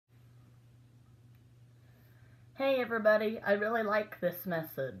Hey everybody, I really like this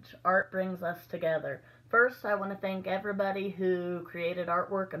message. Art brings us together. First, I want to thank everybody who created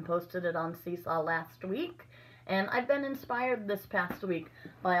artwork and posted it on Seesaw last week. And I've been inspired this past week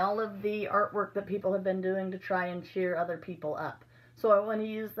by all of the artwork that people have been doing to try and cheer other people up. So I want to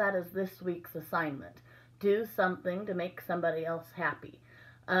use that as this week's assignment. Do something to make somebody else happy.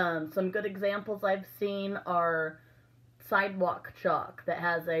 Some good examples I've seen are sidewalk chalk that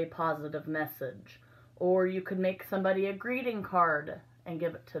has a positive message. Or you could make somebody a greeting card and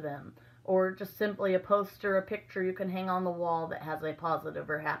give it to them. Or just simply a poster, a picture you can hang on the wall that has a positive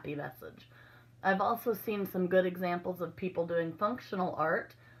or happy message. I've also seen some good examples of people doing functional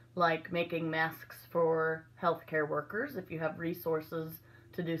art, like making masks for healthcare workers, if you have resources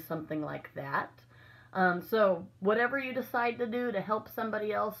to do something like that. So whatever you decide to do to help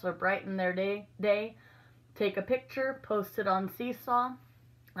somebody else or brighten their day, take a picture, post it on Seesaw,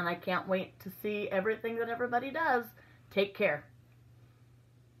 and I can't wait to see everything that everybody does. Take care.